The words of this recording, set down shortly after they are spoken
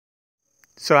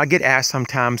So I get asked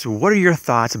sometimes, what are your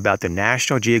thoughts about the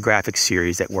National Geographic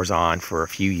series that was on for a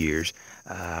few years,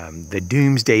 the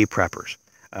Doomsday Preppers?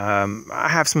 I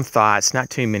have some thoughts, not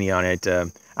too many on it.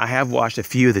 I have watched a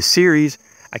few of the series.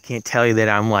 I can't tell you that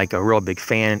I'm like a real big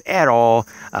fan at all.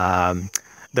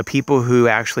 The people who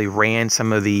actually ran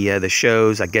some of the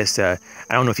shows, I guess, I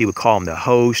don't know if you would call them the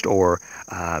host or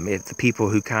if the people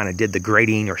who kind of did the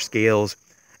grading or scales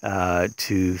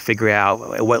to figure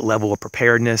out what level of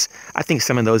preparedness. I think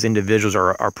some of those individuals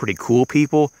are pretty cool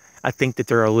people. I think that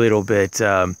they're a little bit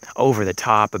over the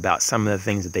top about some of the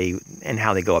things that they and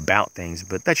how they go about things,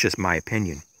 but that's just my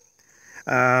opinion.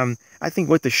 I think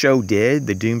what the show did,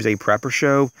 the Doomsday Prepper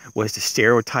show, was to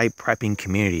stereotype prepping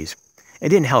communities. It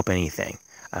didn't help anything.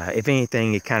 If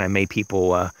anything, it kind of made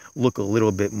people look a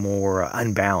little bit more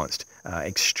unbalanced,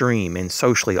 extreme, and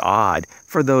socially odd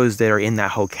for those that are in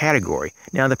that whole category.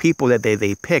 Now, the people that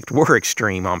they picked were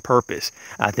extreme on purpose.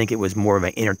 I think it was more of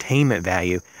an entertainment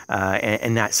value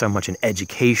and not so much an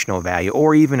educational value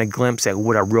or even a glimpse at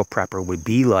what a real prepper would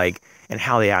be like and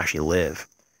how they actually live,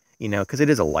 you know, because it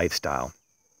is a lifestyle.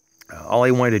 All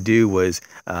I wanted to do was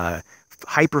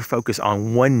hyper-focus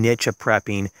on one niche of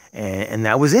prepping, and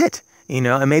that was it. You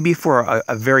know, and maybe for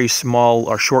a very small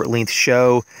or short-length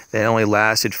show that only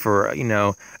lasted for, you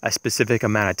know, a specific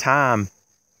amount of time,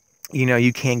 you know,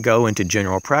 you can't go into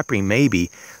general prepping maybe,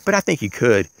 but I think you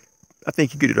could. I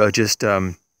think you could just,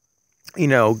 you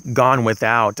know, gone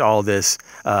without all this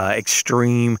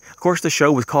extreme. Of course, the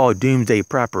show was called Doomsday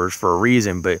Preppers for a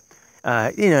reason, but,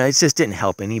 you know, it just didn't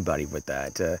help anybody with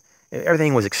that.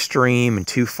 Everything was extreme and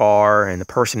too far, and the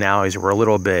personalities were a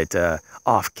little bit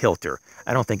off kilter.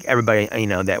 I don't think everybody, you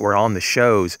know, that were on the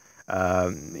shows,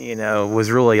 you know, was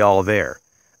really all there.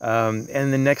 And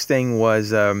the next thing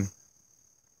was, I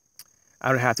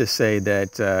would have to say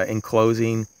that in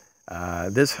closing,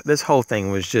 this whole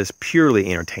thing was just purely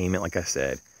entertainment, like I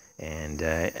said. And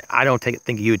I don't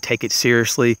think you would take it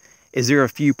seriously. Is there a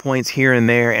few points here and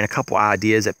there and a couple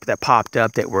ideas that popped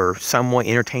up that were somewhat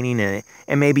entertaining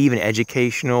and maybe even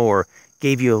educational or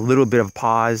gave you a little bit of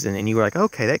pause and you were like,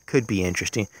 okay, that could be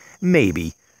interesting?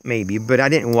 Maybe, but I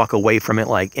didn't walk away from it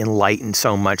like enlightened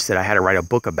so much that I had to write a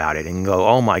book about it and go,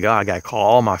 oh my God, I got to call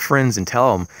all my friends and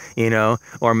tell them, you know,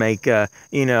 or make,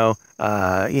 you know,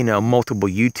 multiple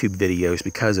YouTube videos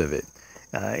because of it.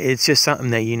 It's just something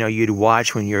that, you know, you'd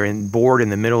watch when you're bored in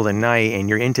the middle of the night and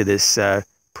you're into this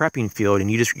prepping field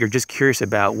and you're just curious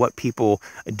about what people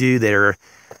do that are,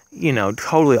 you know,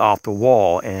 totally off the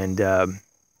wall. And,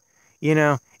 you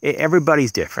know,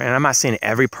 everybody's different. And I'm not saying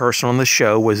every person on the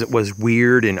show was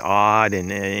weird and odd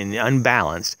and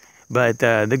unbalanced, but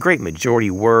the great majority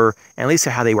were, and at least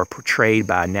how they were portrayed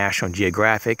by National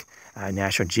Geographic.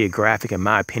 National Geographic, in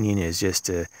my opinion, is just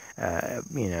a,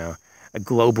 you know, a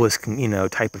globalist, you know,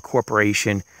 type of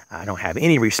corporation. I don't have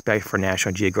any respect for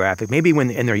National Geographic. Maybe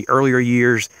when in their earlier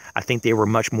years, I think they were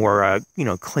much more, you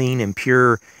know, clean and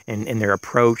pure in their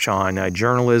approach on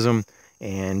journalism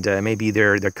and maybe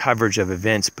their coverage of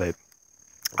events, but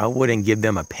I wouldn't give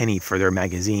them a penny for their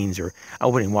magazines, or I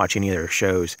wouldn't watch any of their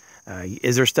shows.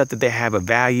 Is there stuff that they have of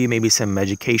value, maybe some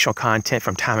educational content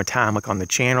from time to time, like on the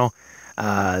channel,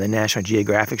 the National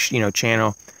Geographic, you know,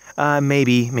 channel?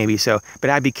 Maybe so,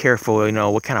 but I'd be careful, you know,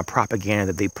 what kind of propaganda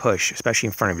that they push, especially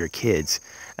in front of your kids.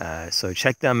 So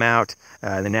check them out,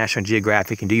 the National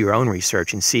Geographic, and do your own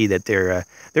research and see that their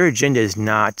agenda is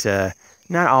not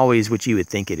always what you would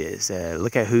think it is.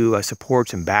 Look at who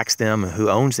supports and backs them and who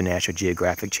owns the National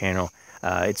Geographic channel.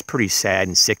 It's pretty sad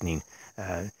and sickening.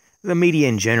 The media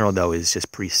in general, though, is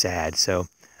just pretty sad. So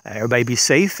everybody be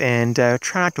safe and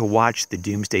try not to watch the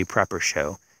Doomsday Prepper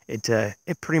show. It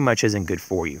pretty much isn't good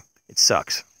for you. It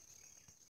sucks.